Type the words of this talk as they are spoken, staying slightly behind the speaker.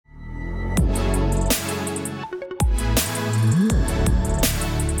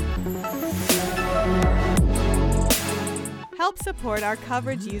Help support our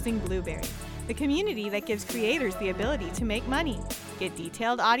coverage using Blueberry, the community that gives creators the ability to make money, get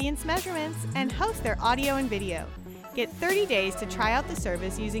detailed audience measurements, and host their audio and video. Get 30 days to try out the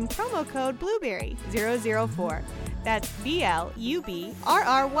service using promo code Blueberry004. That's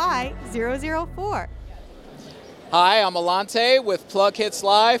BLUBRRY004. Hi, I'm Alante with Plug Hits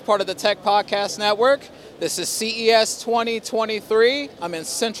Live, part of the Tech Podcast Network. This is CES 2023. I'm in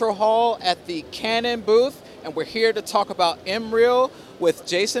Central Hall at the Canon booth, and we're here to talk about MReal with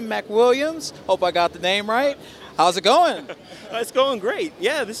Jason McWilliams. Hope I got the name right. How's it going? It's going great.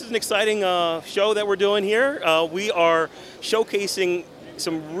 Yeah, this is an exciting show that we're doing here. We are showcasing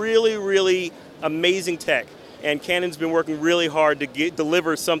some really, really amazing tech. And Canon's been working really hard to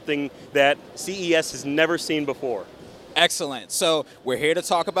deliver something that CES has never seen before. Excellent. So we're here to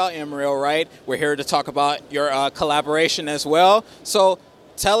talk about MReal, right? We're here to talk about your collaboration as well. So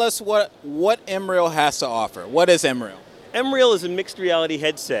tell us what MReal has to offer. What is MReal? MReal is a mixed reality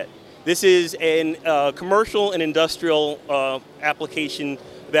headset. This is a commercial and industrial application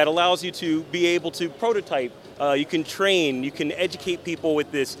that allows you to be able to prototype. You can train, you can educate people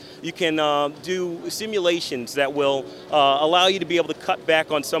with this, you can do simulations that will allow you to be able to cut back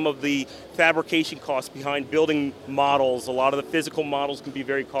on some of the fabrication costs behind building models. A lot of the physical models can be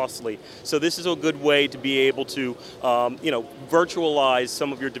very costly. So this is a good way to be able to virtualize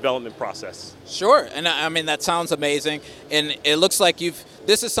some of your development process. Sure, and I mean that sounds amazing, and it looks like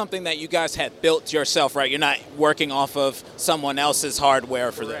this is something that you guys had built yourself, right? You're not working off of someone else's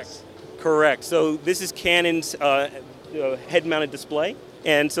hardware for this. Correct. So this is Canon's head-mounted display.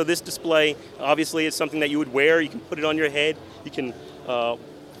 And so this display, obviously, is something that you would wear. You can put it on your head. You can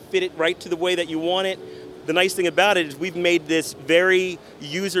fit it right to the way that you want it. The nice thing about it is we've made this very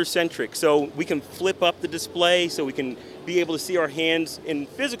user-centric. So we can flip up the display so we can be able to see our hands in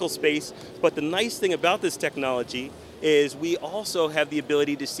physical space. But the nice thing about this technology is we also have the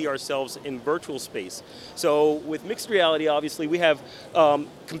ability to see ourselves in virtual space. So with mixed reality, obviously, we have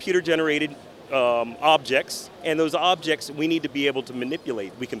computer-generated objects, and those objects we need to be able to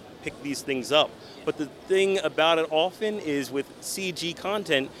manipulate. We can pick these things up. But the thing about it often is with CG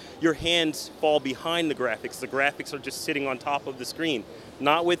content, your hands fall behind the graphics. The graphics are just sitting on top of the screen.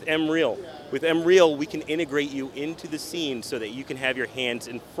 Not with MReal. With MReal, we can integrate you into the scene so that you can have your hands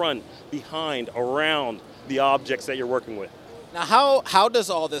in front, behind, around the objects that you're working with. Now, how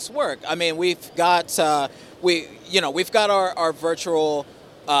does all this work? I mean, we've got our virtual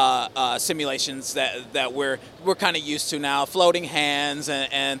simulations that we're kind of used to now, floating hands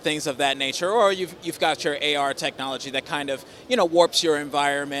and things of that nature. Or you've got your AR technology that kind of warps your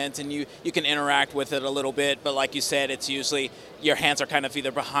environment, and you can interact with it a little bit. But like you said, it's usually your hands are kind of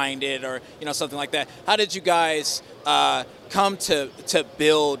either behind it or something like that. How did you guys come to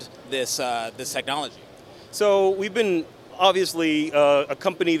build this technology? So we've been obviously a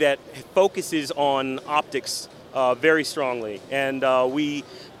company that focuses on optics very strongly, and we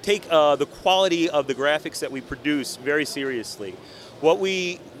take the quality of the graphics that we produce very seriously. What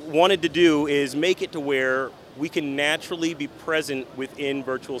we wanted to do is make it to where we can naturally be present within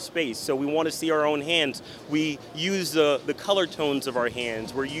virtual space. So we want to see our own hands. We use the color tones of our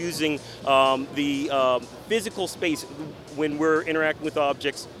hands. We're using the physical space. When we're interacting with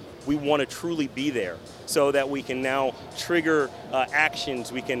objects, we want to truly be there so that we can now trigger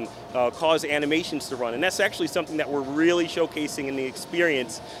actions, we can cause animations to run. And that's actually something that we're really showcasing in the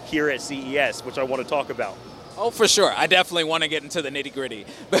experience here at CES, which I want to talk about. Oh, for sure. I definitely want to get into the nitty-gritty.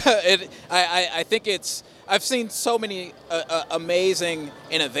 But I think I've seen so many amazing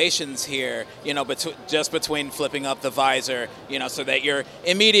innovations here, just between flipping up the visor, so that you're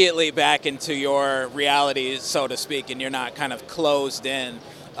immediately back into your reality, so to speak, and you're not kind of closed in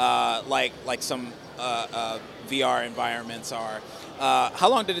like some VR environments are. How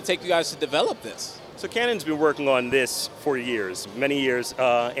long did it take you guys to develop this? So Canon's been working on this for years, many years,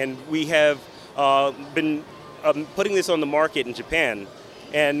 and we have been putting this on the market in Japan,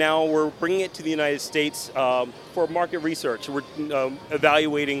 and now we're bringing it to the United States for market research. We're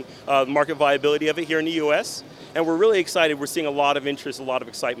evaluating the market viability of it here in the U.S., and we're really excited. We're seeing a lot of interest, a lot of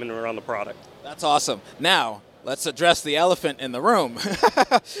excitement around the product. That's awesome. Now, let's address the elephant in the room.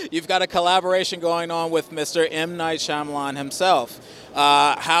 You've got a collaboration going on with Mr. M. Night Shyamalan himself.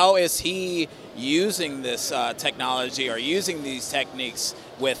 How is he using this technology or using these techniques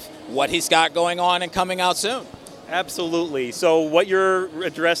with what he's got going on and coming out soon? Absolutely. So what you're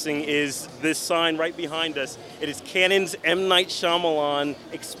addressing is this sign right behind us. It is Canon's M. Night Shyamalan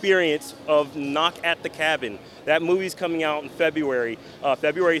experience of Knock at the Cabin. That movie's coming out in February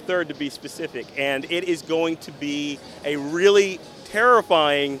 3rd to be specific, and it is going to be a really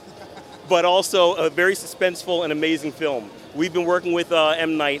terrifying but also a very suspenseful and amazing film. We've been working with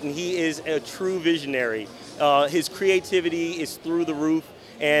M. Night, and he is a true visionary. His creativity is through the roof,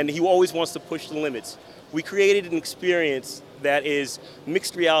 and he always wants to push the limits. We created an experience that is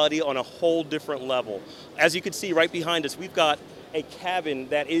mixed reality on a whole different level. As you can see right behind us, we've got a cabin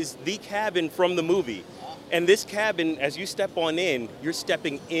that is the cabin from the movie. And this cabin, as you step on in, you're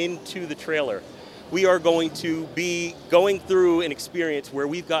stepping into the trailer. We are going to be going through an experience where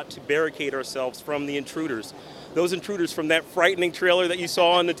we've got to barricade ourselves from the intruders. Those intruders from that frightening trailer that you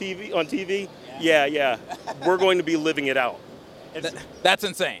saw on the TV. Yeah. We're going to be living it out. That's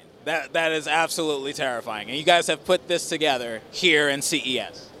insane. That is absolutely terrifying. And you guys have put this together here in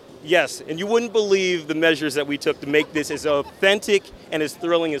CES. Yes, and you wouldn't believe the measures that we took to make this as authentic and as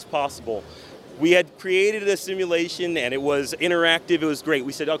thrilling as possible. We had created a simulation and it was interactive, it was great.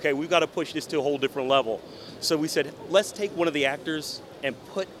 We said, okay, we've got to push this to a whole different level. So we said, let's take one of the actors and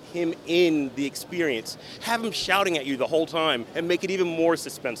put him in the experience. Have him shouting at you the whole time and make it even more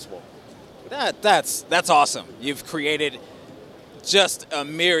suspenseful. That's awesome. You've created just a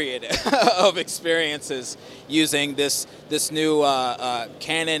myriad of experiences using this new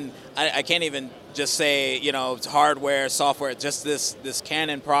Canon. I can't even just say, it's hardware, software, just this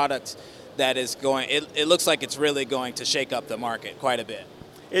Canon product that is going, it looks like it's really going to shake up the market quite a bit.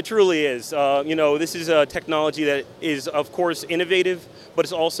 It truly is. This is a technology that is, of course, innovative, but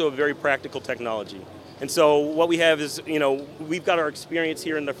it's also a very practical technology. And so what we have is, we've got our experience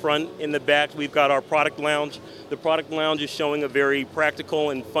here in the front. In the back, we've got our product lounge. The product lounge is showing a very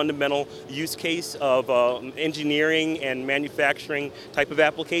practical and fundamental use case of engineering and manufacturing type of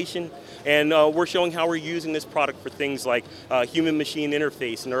application. And we're showing how we're using this product for things like human-machine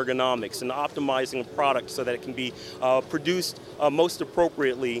interface and ergonomics and optimizing a product so that it can be produced most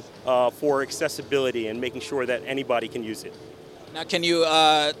appropriately for accessibility and making sure that anybody can use it. Now, can you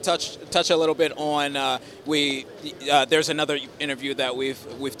touch a little bit on there's another interview that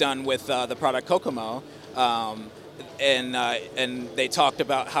we've done with the product Kokomo, and they talked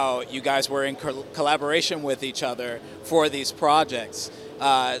about how you guys were in collaboration with each other for these projects.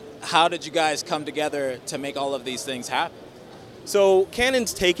 How did you guys come together to make all of these things happen? So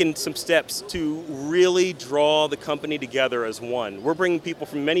Canon's taken some steps to really draw the company together as one. We're bringing people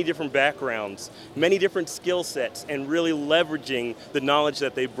from many different backgrounds, many different skill sets, and really leveraging the knowledge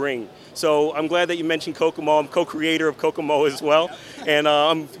that they bring. So I'm glad that you mentioned Kokomo. I'm co-creator of Kokomo as well, and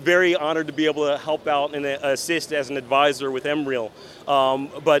I'm very honored to be able to help out and assist as an advisor with Emreal.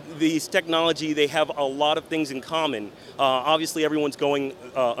 But these technology, they have a lot of things in common. Obviously, everyone's going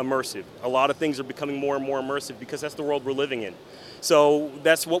immersive. A lot of things are becoming more and more immersive because that's the world we're living in. So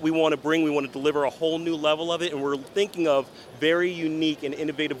that's what we want to bring. We want to deliver a whole new level of it, and we're thinking of very unique and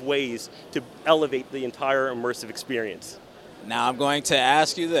innovative ways to elevate the entire immersive experience. Now I'm going to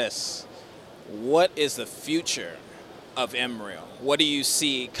ask you this. What is the future of Emreal? What do you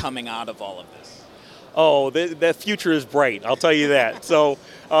see coming out of all of this? Oh, the future is bright, I'll tell you that. So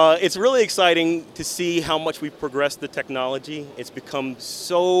it's really exciting to see how much we've progressed the technology. It's become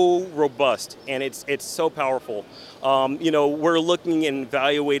so robust and it's so powerful. We're looking and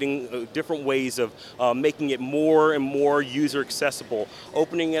evaluating different ways of making it more and more user accessible,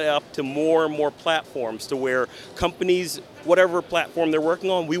 opening it up to more and more platforms to where companies, whatever platform they're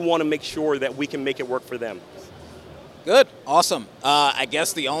working on, we want to make sure that we can make it work for them. Good, awesome. I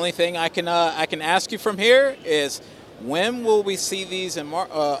guess the only thing I can ask you from here is, when will we see these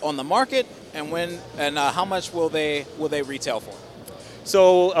on the market, and how much will they retail for?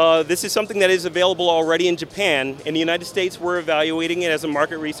 So this is something that is available already in Japan. In the United States, we're evaluating it as a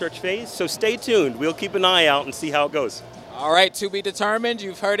market research phase. So stay tuned. We'll keep an eye out and see how it goes. All right, to be determined.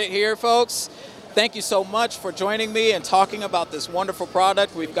 You've heard it here, folks. Thank you so much for joining me and talking about this wonderful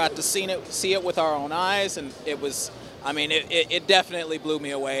product. We've got to see it with our own eyes, and it definitely blew me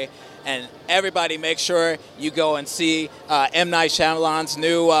away. And everybody, make sure you go and see M. Night Shyamalan's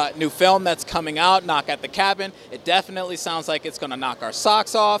new film that's coming out, Knock at the Cabin. It definitely sounds like it's going to knock our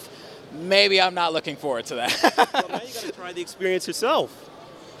socks off. Maybe I'm not looking forward to that. Well, now you got to try the experience yourself.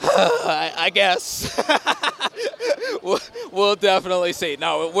 I guess. We'll definitely see.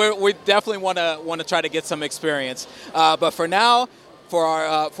 No, we definitely want to try to get some experience. But for now, for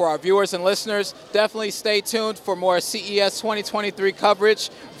our viewers and listeners, definitely stay tuned for more CES 2023 coverage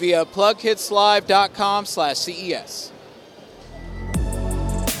via plughitslive.com/CES.